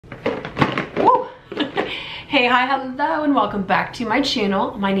Hey, hi, hello, and welcome back to my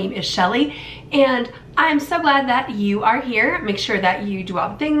channel. My name is Shelly, and I'm so glad that you are here. Make sure that you do all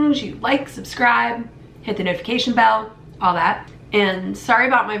the things, you like, subscribe, hit the notification bell, all that. And sorry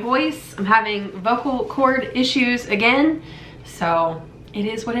about my voice. I'm having vocal cord issues again, so it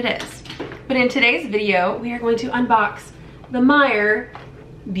is what it is. But in today's video, we are going to unbox the Meijer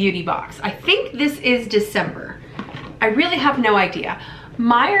beauty box. I think this is December. I really have no idea.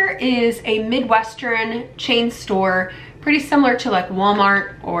 Meijer is a Midwestern chain store, pretty similar to like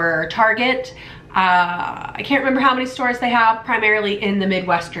Walmart or Target. I can't remember how many stores they have, primarily in the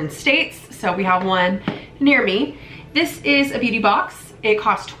Midwestern states. So we have one near me. This is a beauty box. It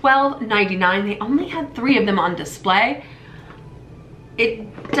cost $12.99. They only had 3 of them on display.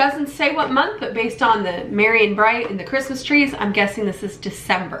 It doesn't say what month, but based on the Merry and Bright and the Christmas trees, I'm guessing this is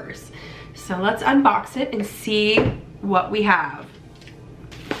December's. So let's unbox it and see what we have.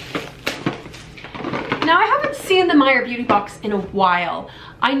 Now, I haven't seen the Meijer beauty box in a while.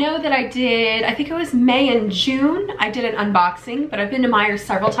 I know that I did, I think it was May and June, I did an unboxing, but I've been to Meijer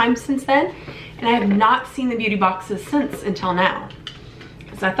several times since then, and I have not seen the beauty boxes since until now.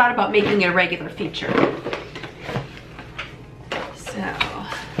 So I thought about making it a regular feature. So,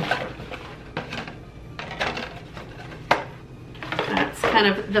 that's kind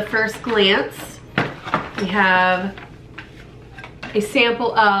of the first glance. We have a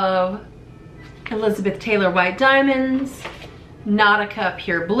sample of Elizabeth Taylor White Diamonds, Nautica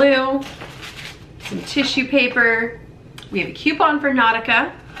Pure Blue, some tissue paper. We have a coupon for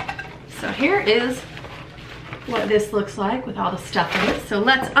Nautica. So here is what this looks like with all the stuff in it. So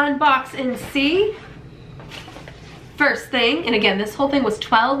let's unbox and see. First thing, and again, this whole thing was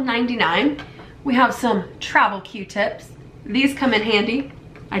 $12.99. We have some travel Q-tips. These come in handy.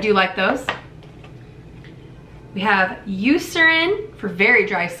 I do like those. We have Eucerin for very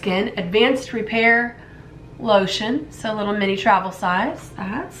dry skin, advanced repair lotion, so a little mini travel size.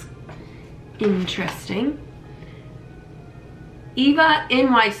 That's interesting. Eva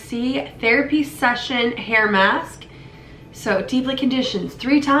NYC therapy session hair mask. So deeply conditions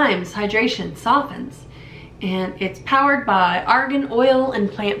 3 times, hydration, softens. And it's powered by argan oil and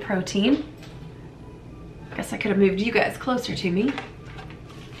plant protein. Guess I could have moved you guys closer to me.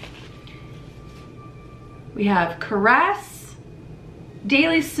 We have Caress,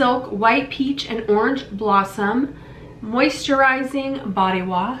 Daily Silk, White Peach and Orange Blossom, Moisturizing Body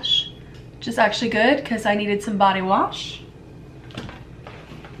Wash, which is actually good because I needed some body wash.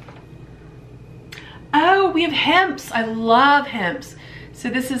 Oh, we have Hemp's. I love Hemp's. So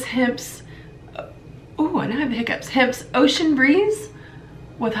this is Hemp's, oh, I now have the hiccups. Hemp's Ocean Breeze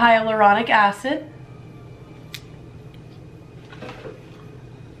with hyaluronic acid.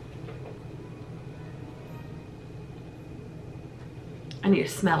 I need to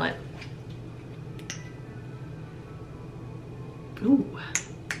smell it. Ooh,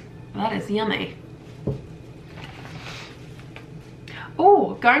 that is yummy.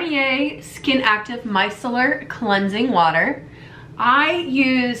 Oh, Garnier Skin Active Micellar Cleansing Water. I'm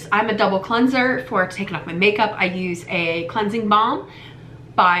a double cleanser for taking off my makeup. I use a cleansing balm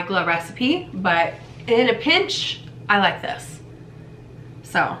by Glow Recipe, but in a pinch, I like this.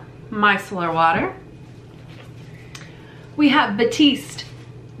 So, micellar water. We have Batiste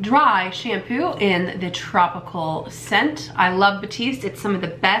dry shampoo in the tropical scent. I love Batiste. It's some of the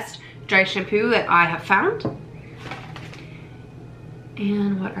best dry shampoo that I have found.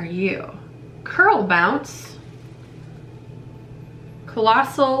 And what are you? Curl Bounce.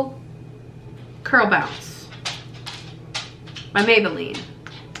 Colossal Curl Bounce by Maybelline.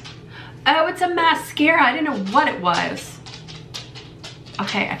 Oh, it's a mascara. I didn't know what it was.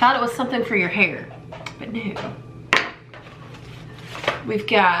 Okay, I thought it was something for your hair, but no. We've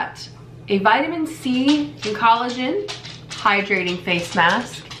got a vitamin C and collagen hydrating face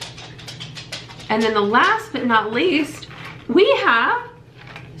mask. And then the last but not least, we have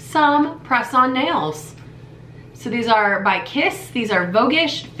some press-on nails. So these are by Kiss. These are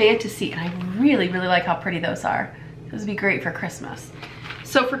Voguish Fantasy. And I really, really like how pretty those are. Those would be great for Christmas.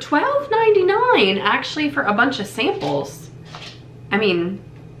 So for $12.99, actually for a bunch of samples, I mean,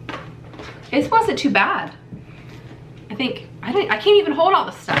 it wasn't too bad. I can't even hold all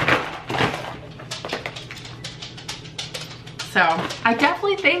the stuff. So I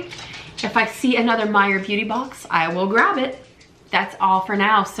definitely think if I see another Meijer beauty box, I will grab it. That's all for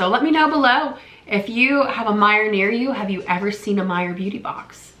now. So let me know below if you have a Meijer near you. Have you ever seen a Meijer beauty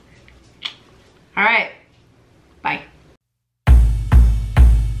box? All right, bye.